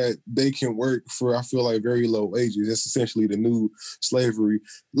so that they can work for, I feel like, very low wages. That's essentially the new slavery.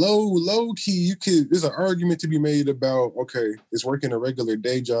 Low key, there's an argument to be made about, okay, it's working a regular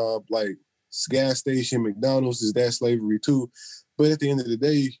day job, like gas station, McDonald's, is that slavery too? But at the end of the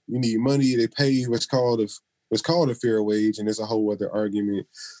day, you need money. They pay what's called a fair wage, and there's a whole other argument.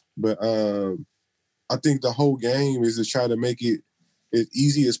 But I think the whole game is to try to make it as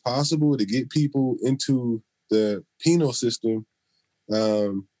easy as possible to get people into the penal system,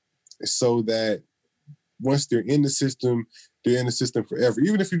 so that once they're in the system, they're in the system forever.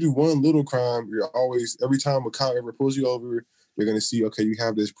 Even if you do one little crime, you're always, every time a cop ever pulls you over, they're going to see, okay, you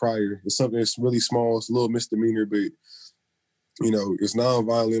have this prior. It's something that's really small. It's a little misdemeanor, but, it's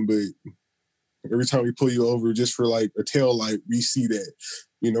nonviolent. But every time we pull you over just for like a tail light, we see that,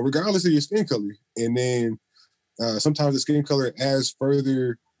 regardless of your skin color. And then sometimes the skin color adds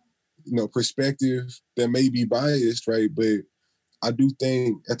further, perspective that may be biased, right? But I do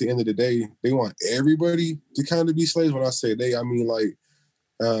think at the end of the day, they want everybody to kind of be slaves. When I say they, I mean like,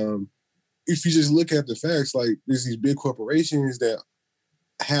 if you just look at the facts, like there's these big corporations that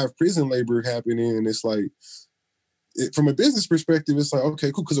have prison labor happening, and it's like, from a business perspective, it's like,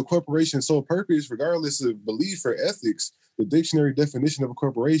 okay, cool, because a corporation's sole purpose, regardless of belief or ethics, the dictionary definition of a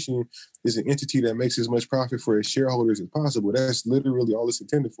corporation is an entity that makes as much profit for its shareholders as possible. That's literally all it's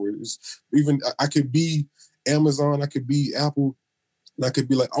intended for. It's, even I could be Amazon, I could be Apple, and I could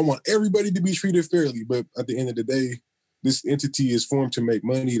be like, I want everybody to be treated fairly, but at the end of the day, this entity is formed to make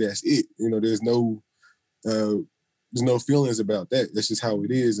money. That's it. You know, there's no feelings about that. That's just how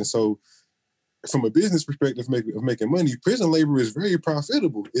it is. And so, from a business perspective of making money, prison labor is very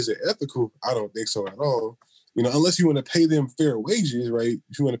profitable. Is it ethical? I don't think so at all. You know, unless you want to pay them fair wages, right?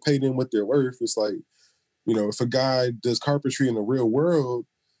 If you want to pay them what they're worth, it's like, you know, if a guy does carpentry in the real world,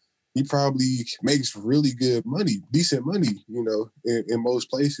 he probably makes really good money, decent money, you know, in most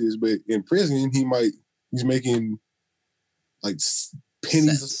places. But in prison, he's making like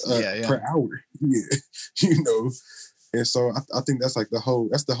pennies per hour. Yeah, you know. And so I think that's like the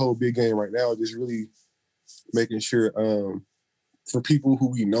whole big game right now, just really making sure for people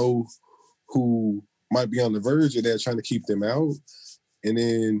who we know who might be on the verge of that, trying to keep them out. And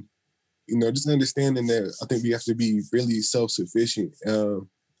then, you know, just understanding that I think we have to be really self-sufficient.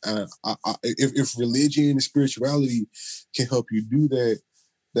 If religion and spirituality can help you do that,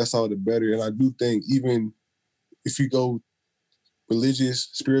 that's all the better. And I do think even if you go religious,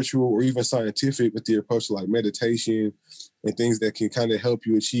 spiritual, or even scientific with the approach to like meditation and things that can kind of help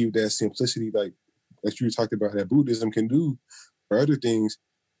you achieve that simplicity, like you talked about that Buddhism can do, or other things,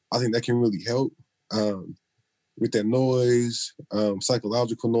 I think that can really help with that noise,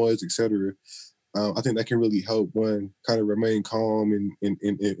 psychological noise, etc. I think that can really help one kind of remain calm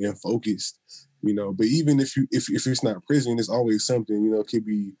and focused, you know. But even if it's not prison, it's always something, you know. It could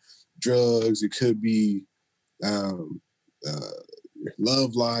be drugs, it could be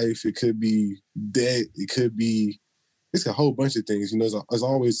love life, it could be debt, it's a whole bunch of things, you know. There's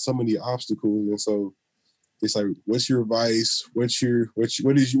always so many obstacles, and so it's like, what's your vice? What is your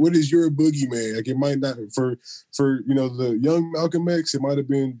boogeyman? Like, it might not, for you know, the young Malcolm X, it might have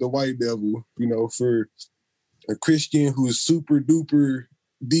been the white devil. You know, for a Christian who's super duper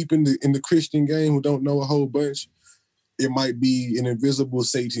deep in the Christian game, who don't know a whole bunch, it might be an invisible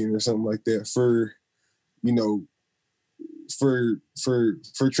Satan or something like that. For, you know, for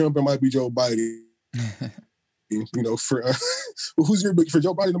Trump, it might be Joe Biden. You know, for who's your for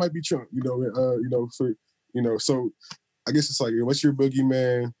Joe Biden, it might be Trump. You know, for, you know, so I guess it's like, what's your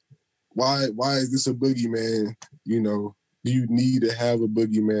boogeyman? Why is this a boogeyman? You know, do you need to have a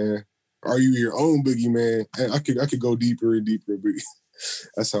boogeyman? Are you your own boogeyman? And I could go deeper and deeper, but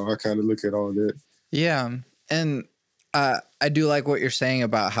that's how I kind of look at all that. Yeah, and I do like what you're saying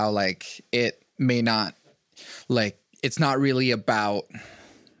about how, like, it may not, like, it's not really about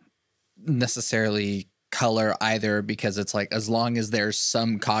necessarily color either, because it's like, as long as there's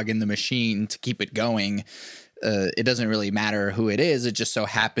some cog in the machine to keep it going, it doesn't really matter who it is. It just so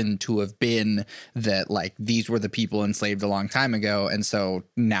happened to have been that, like, these were the people enslaved a long time ago. And so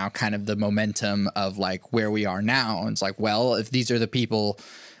now kind of the momentum of like where we are now, and it's like, well, if these are the people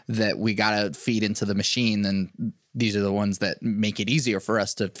that we got to feed into the machine, then these are the ones that make it easier for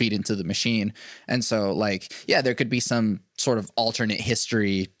us to feed into the machine. And so, like, yeah, there could be some sort of alternate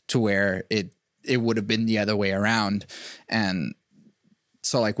history to where it would have been the other way around. And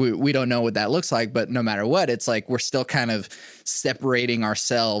so, like, we don't know what that looks like, but no matter what, it's like we're still kind of separating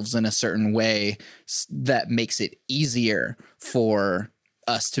ourselves in a certain way that makes it easier for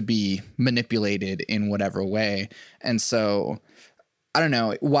us to be manipulated in whatever way. And so, I don't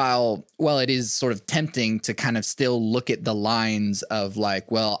know, while it is sort of tempting to kind of still look at the lines of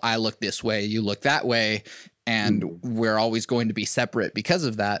like, well, I look this way, you look that way, and we're always going to be separate because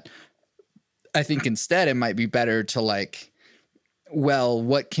of that, I think instead it might be better to like, well,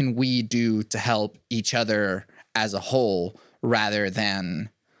 what can we do to help each other as a whole, rather than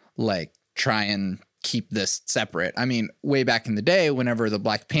like try and keep this separate. I mean, way back in the day, whenever the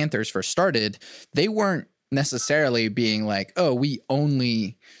Black Panthers first started, they weren't necessarily being like, oh, we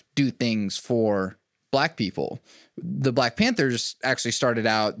only do things for Black people. The Black Panthers actually started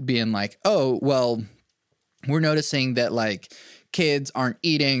out being like, oh, well, we're noticing that like kids aren't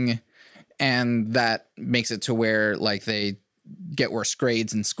eating, and that makes it to where like they get worse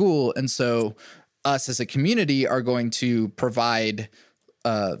grades in school. And so us as a community are going to provide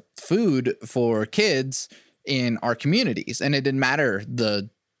food for kids in our communities. And it didn't matter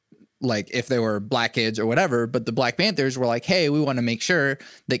like if they were Black kids or whatever, but the Black Panthers were like, hey, we want to make sure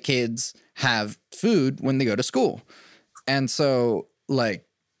that kids have food when they go to school. And so like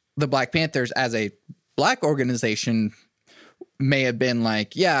the Black Panthers as a black organization may have been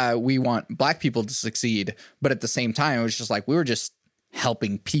like, yeah, we want black people to succeed. But at the same time, it was just like, we were just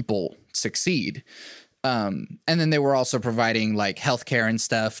helping people succeed. And then they were also providing like healthcare and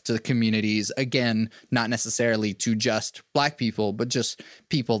stuff to the communities. Again, not necessarily to just black people, but just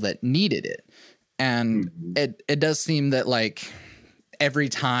people that needed it. And it does seem that like every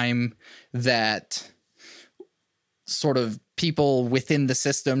time that sort of people within the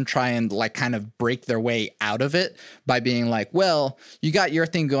system try and like kind of break their way out of it by being like, well, you got your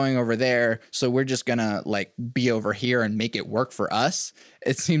thing going over there, so we're just gonna like be over here and make it work for us.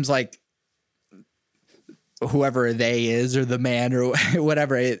 It seems like whoever they is or the man or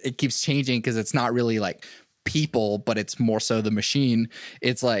whatever, it keeps changing because it's not really like people, but it's more so the machine.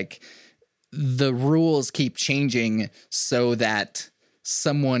 It's like the rules keep changing so that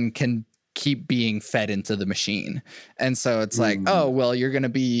someone can keep being fed into the machine. And so it's like, oh, well, you're going to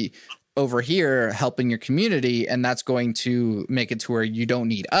be over here helping your community, and that's going to make it to where you don't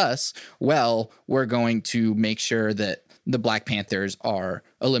need us. Well, we're going to make sure that the Black Panthers are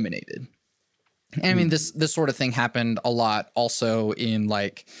eliminated. I mean, this sort of thing happened a lot also in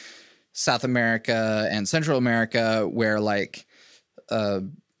like South America and Central America, where like the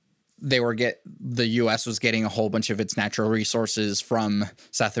U.S. was getting a whole bunch of its natural resources from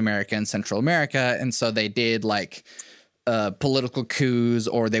South America and Central America, and so they did like political coups,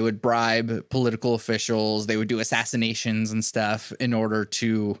 or they would bribe political officials. They would do assassinations and stuff in order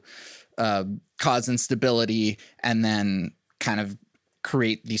to cause instability, and then kind of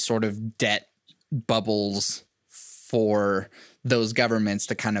create these sort of debt bubbles for those governments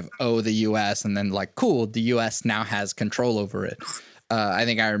to kind of owe the U.S. and then like, cool, the U.S. now has control over it. I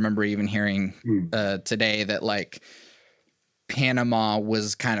think I remember even hearing today that like Panama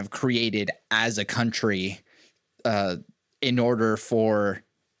was kind of created as a country in order for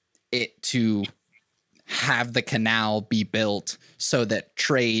it to have the canal be built so that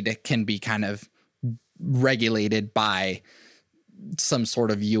trade can be kind of regulated by some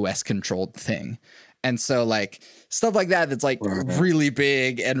sort of US controlled thing. And so like stuff like that, that's like really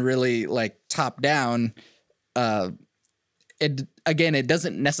big and really like top down. It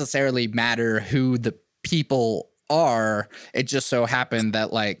doesn't necessarily matter who the people are. It just so happened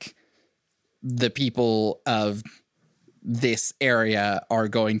that like the people of this area are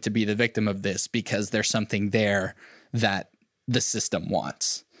going to be the victim of this because there's something there that the system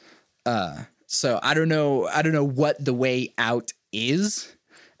wants. So I don't know what the way out is,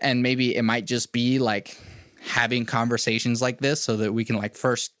 and maybe it might just be like having conversations like this so that we can like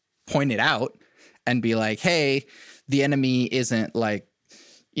first point it out and be like, hey, the enemy isn't like,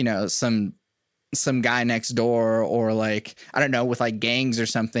 you know, some guy next door, or like, I don't know, with like gangs or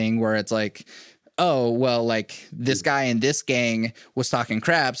something where it's like, oh, well, like this guy in this gang was talking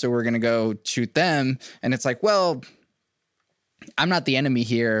crap, so we're going to go shoot them. And it's like, well, I'm not the enemy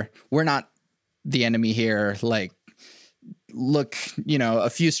here. We're not the enemy here. Like, look, you know, a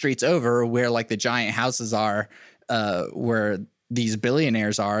few streets over where like the giant houses are, where these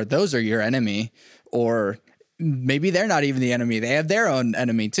billionaires are, those are your enemy. Or maybe they're not even the enemy. They have their own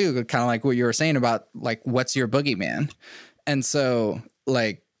enemy too. Kind of like what you were saying about like, what's your boogeyman? And so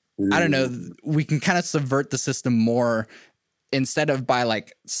like, I don't know, we can kind of subvert the system more instead of by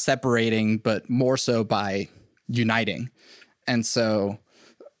like separating, but more so by uniting. And so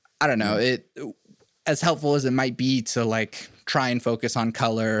I don't know, it, as helpful as it might be to like try and focus on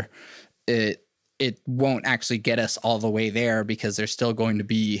color, it won't actually get us all the way there, because there's still going to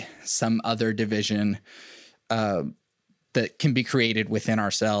be some other division that can be created within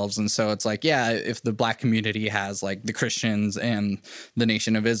ourselves. And so it's like, yeah, if the Black community has like the Christians and the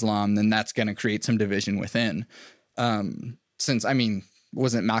Nation of Islam, then that's going to create some division within. Since, I mean,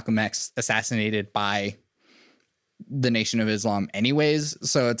 wasn't Malcolm X assassinated by the Nation of Islam anyways?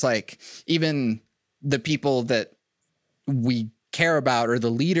 So it's like, even the people that we care about, or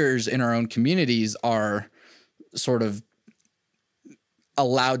the leaders in our own communities, are sort of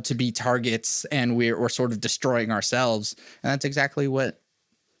allowed to be targets, and we're sort of destroying ourselves. And that's exactly what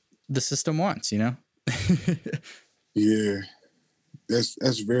the system wants, you know? Yeah,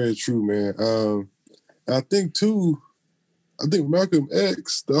 that's very true, man. I think Malcolm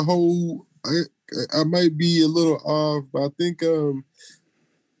X, the whole, I might be a little off, but I think there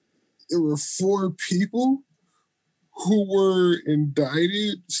were 4 people who were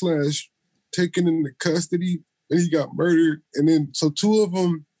indicted / taken into custody, and he got murdered. And then, so 2 of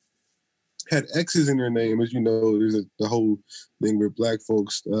them had X's in their name. As you know, there's the whole thing where Black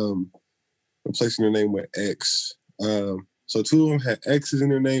folks replacing their name with X. So 2 of them had X's in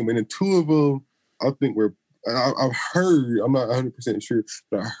their name, and then 2 of them, I think, were I've heard, I'm not 100% sure,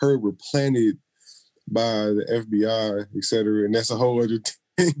 but I heard were planted by the FBI, etc. And that's a whole other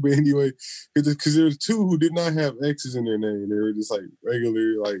thing. But anyway, because there was two who did not have X's in their name. They were just like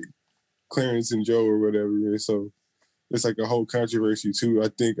regular, like Clarence and Joe or whatever. And so it's like a whole controversy too. I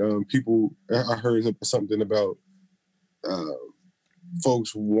think people, I heard something about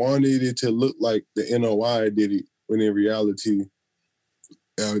folks wanted it to look like the NOI did it, when in reality,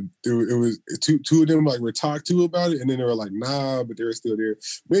 it was two of them like were talked to about it, and then they were like, nah, but they were still there.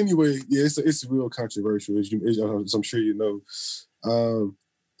 But anyway, yeah, it's real controversial, as I'm sure you know.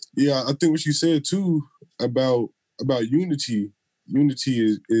 Yeah, I think what you said too about unity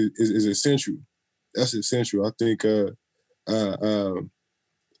is essential. That's essential. I think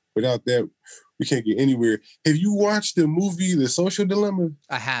without that, we can't get anywhere. Have you watched the movie The Social Dilemma?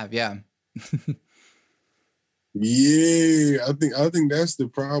 I have, yeah. Yeah, I think that's the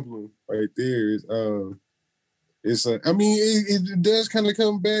problem right there. I mean, it does kind of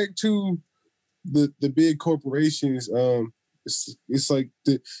come back to the big corporations. It's like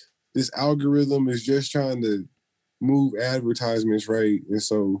this algorithm is just trying to move advertisements right, and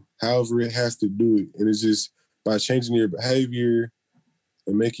so however it has to do it, and it's just by changing your behavior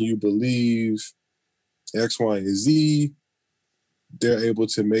and making you believe X, Y, and Z, they're able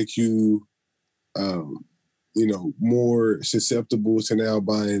to make you more susceptible to now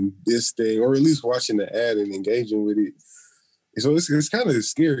buying this thing, or at least watching the ad and engaging with it. So it's kind of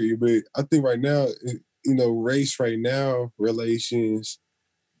scary, but I think right now, race right now, relations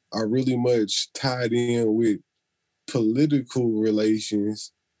are really much tied in with political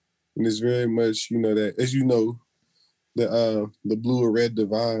relations. And it's very much, that, as you know, the blue or red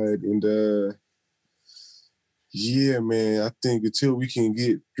divide. And yeah, man, I think until we can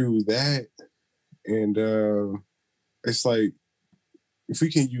get through that, and it's like, if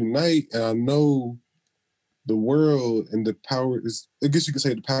we can unite, and I know the world and the powers, I guess you could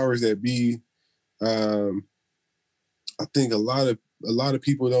say the powers that be, I think a lot of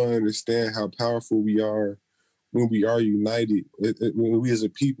people don't understand how powerful we are when we are united. When we as a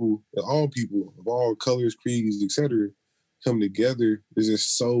people of all colors, creeds, etc., come together, there's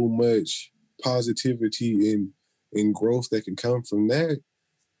just so much positivity and growth that can come from that.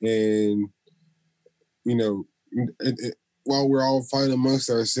 And while we're all fighting amongst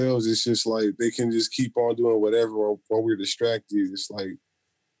ourselves, it's just like they can just keep on doing whatever while we're distracted. It's like,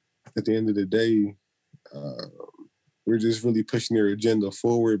 at the end of the day, we're just really pushing their agenda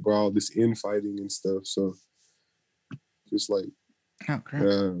forward by all this infighting and stuff. So just like, oh crap.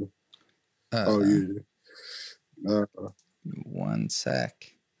 Oh yeah. One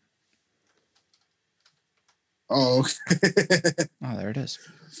sec. Oh, okay. Oh, there it is.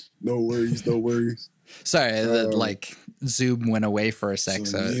 No worries. Sorry, like Zoom went away for a sec.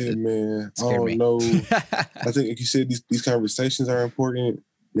 So yeah, man. I don't know. I think, like you said, these conversations are important,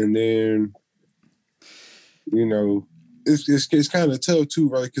 and then it's kind of tough too,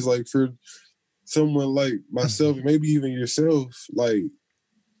 right? Because like for someone like myself, maybe even yourself, like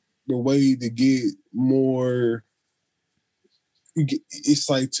the way to get more, it's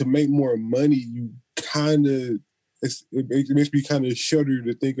like to make more money. You kind of, it makes me kind of shudder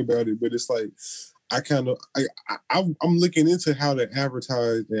to think about it, but it's like I'm looking into how to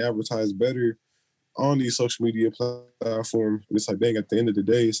advertise better on these social media platforms. It's like, dang, at the end of the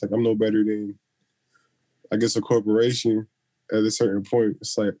day, it's like I'm no better than, I guess, a corporation at a certain point.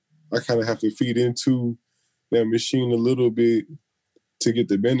 It's like I kind of have to feed into that machine a little bit to get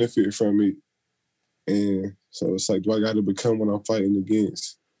the benefit from it. And so it's like, do I got to become what I'm fighting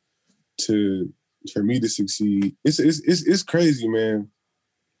against for me to succeed? It's crazy, man.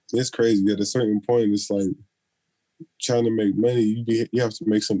 It's crazy. At a certain point, it's like trying to make money. You have to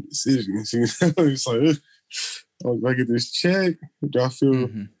make some decisions. It's like, do I get this check? Do I feel,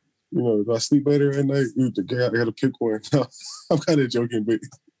 do I sleep better at night? I got to pick one. I'm kind of joking, but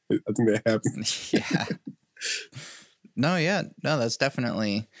I think that happens. Yeah. No, that's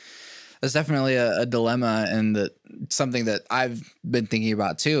definitely a dilemma, and something that I've been thinking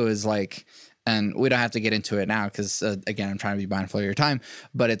about too is like, and we don't have to get into it now because again, I'm trying to be mindful of your time,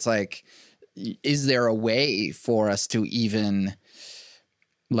 but it's like, is there a way for us to even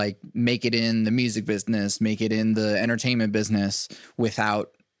like make it in the music business, make it in the entertainment business without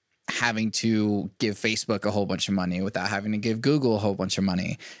having to give Facebook a whole bunch of money, without having to give Google a whole bunch of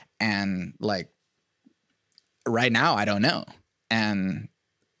money? And like right now, I don't know. And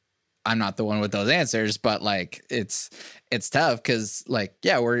I'm not the one with those answers, but like it's tough because like,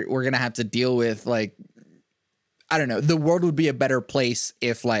 yeah, we're going to have to deal with like, I don't know, the world would be a better place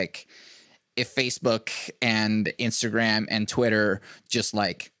if Facebook and Instagram and Twitter just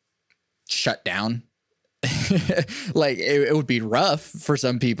like shut down like it would be rough for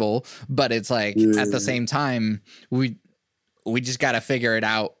some people, but it's like at the same time, we just got to figure it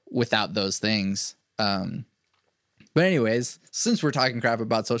out without those things. But anyways, since we're talking crap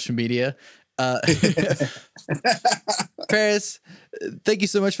about social media, Paris, thank you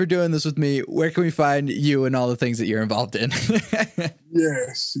so much for doing this with me. Where can we find you and all the things that you're involved in?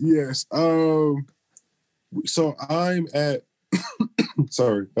 Yes. So I'm at,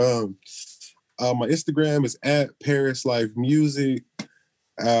 sorry. My Instagram is at Paris Life Music.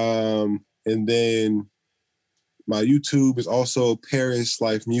 And then my YouTube is also Paris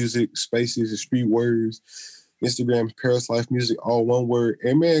Life Music, spaces and street words. Instagram, Paris Life Music, all one word.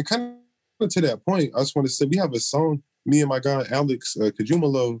 And man, kind of to that point, I just want to say we have a song, me and my guy, Alex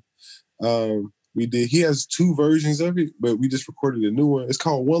Kajumalo, he has 2 versions of it, but we just recorded a new one. It's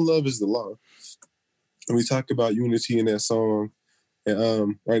called One Love is the Law. And we talk about unity in that song.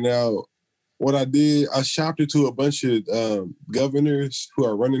 And right now, what I did, I shopped it to a bunch of governors who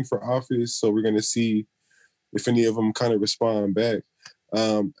are running for office. So we're going to see if any of them kind of respond back.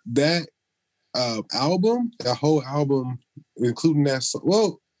 That album, that whole album, including that song,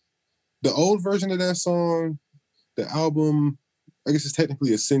 well, the old version of that song, the album, I guess it's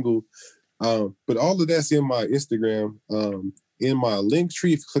technically a single, but all of that's in my Instagram, in my link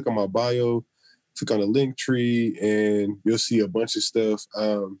tree. If you click on my bio, click on the link tree, and you'll see a bunch of stuff.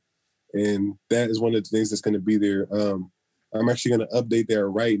 And that is one of the things that's going to be there. I'm actually going to update that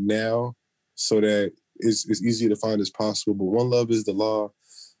right now so that it's easy to find as possible. But One Love is the Law.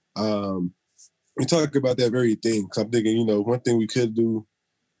 We talk about that very thing. Cause I'm thinking, one thing we could do,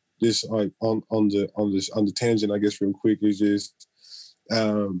 just like on the tangent, I guess, real quick, is just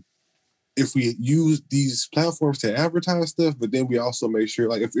if we use these platforms to advertise stuff, but then we also make sure,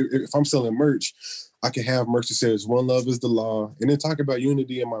 like, if I'm selling merch, I can have merch that says One Love is the Law, and then talk about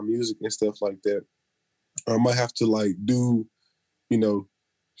unity in my music and stuff like that. Or I might have to like do,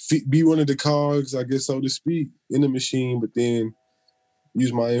 be one of the cogs, I guess, so to speak, in the machine, but then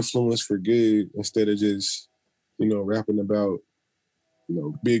use my influence for good instead of just, rapping about,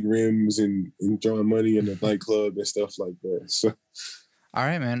 big rims and throwing money in the nightclub and stuff like that. So, all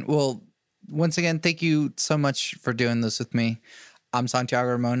right, man. Well, once again, thank you so much for doing this with me. I'm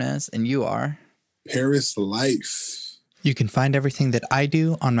Santiago Ramones, and you are Paris Life. You can find everything that I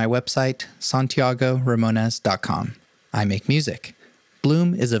do on my website, santiagoramones.com. I make music.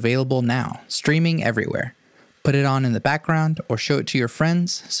 Bloom is available now, streaming everywhere. Put it on in the background or show it to your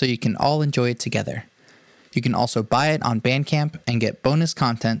friends so you can all enjoy it together. You can also buy it on Bandcamp and get bonus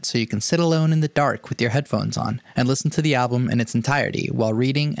content so you can sit alone in the dark with your headphones on and listen to the album in its entirety while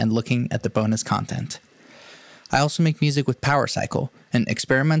reading and looking at the bonus content. I also make music with Power Cycle, an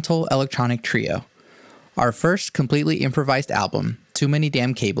experimental electronic trio. Our first completely improvised album, Too Many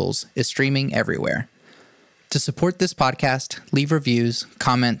Damn Cables, is streaming everywhere. To support this podcast, leave reviews,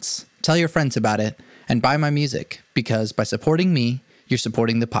 comments, tell your friends about it, and buy my music, because by supporting me, you're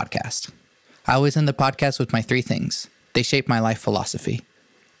supporting the podcast. I always end the podcast with my 3 things. They shape my life philosophy.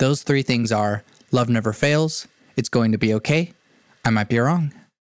 Those 3 things are: love never fails, it's going to be okay, I might be wrong.